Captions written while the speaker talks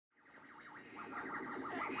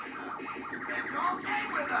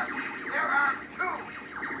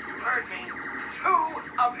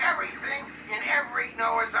great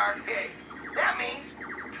Noah's Ark pig. That means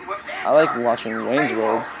two of them. I like watching Wayne's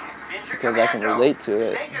World because I can relate to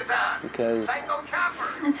it. Because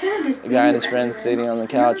a guy and his friends sitting on the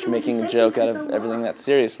couch making a joke out of everything that's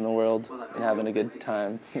serious in the world and having a good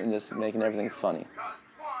time and just making everything funny.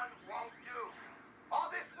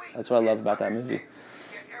 That's what I love about that movie.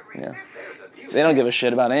 Yeah. They don't give a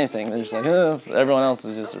shit about anything. They're just like, oh, everyone else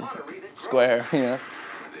is just square, you know.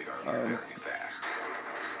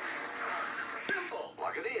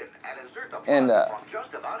 And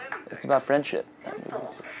it's about friendship, that movie,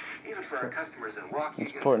 too.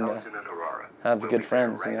 It's important to have good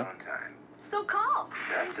friends, you know. So calm.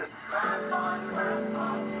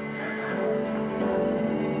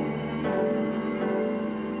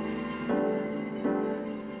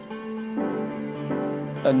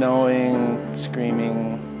 Annoying,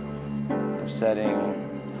 screaming, upsetting.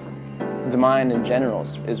 The mind in general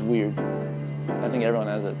is weird. I think everyone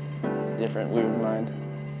has a different weird mind.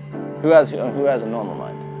 Who has a normal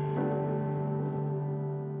mind?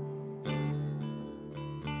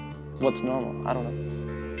 What's normal? I don't know.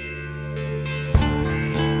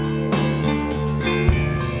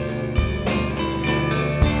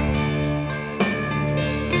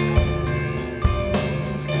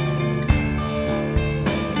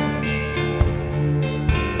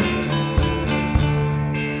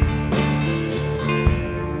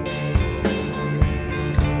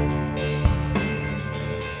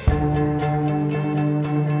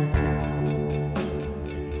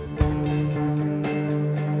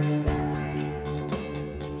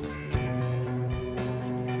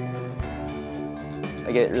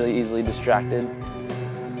 I get really easily distracted.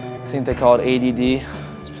 I think they call it ADD,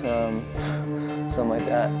 something like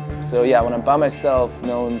that. So yeah, when I'm by myself,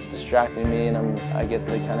 no one's distracting me, and I get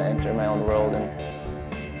to kind of enter my own world. And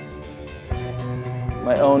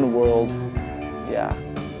my own world, yeah,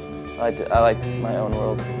 I like my own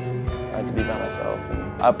world. I like to be by myself,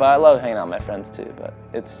 but I love hanging out with my friends too. But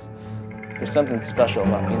there's something special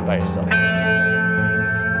about being by yourself.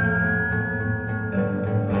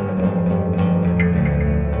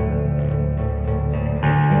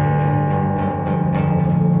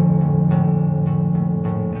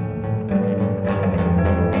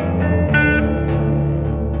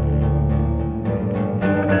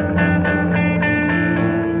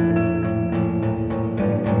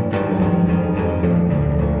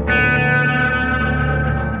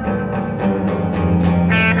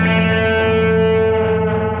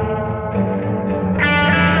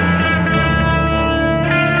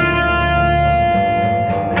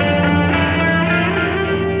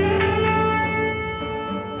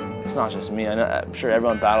 It's not just me. I'm sure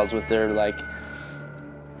everyone battles with their like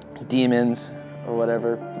demons or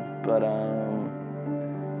whatever. But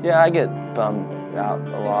yeah, I get bummed out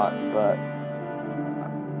a lot. But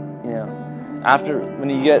you know, when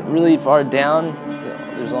you get really far down, you know,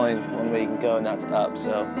 there's only one way you can go, and that's up.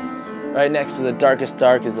 So right next to the darkest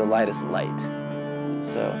dark is the lightest light.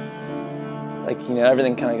 So like, you know,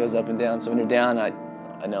 everything kind of goes up and down. So when you're down, I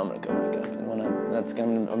know I'm gonna go back up, and when I'm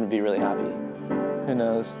gonna be really happy. Who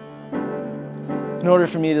knows? In order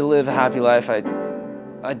for me to live a happy life, I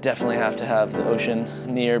definitely have to have the ocean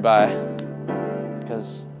nearby,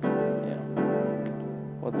 because, you know,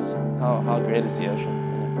 how great is the ocean?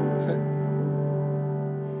 You know?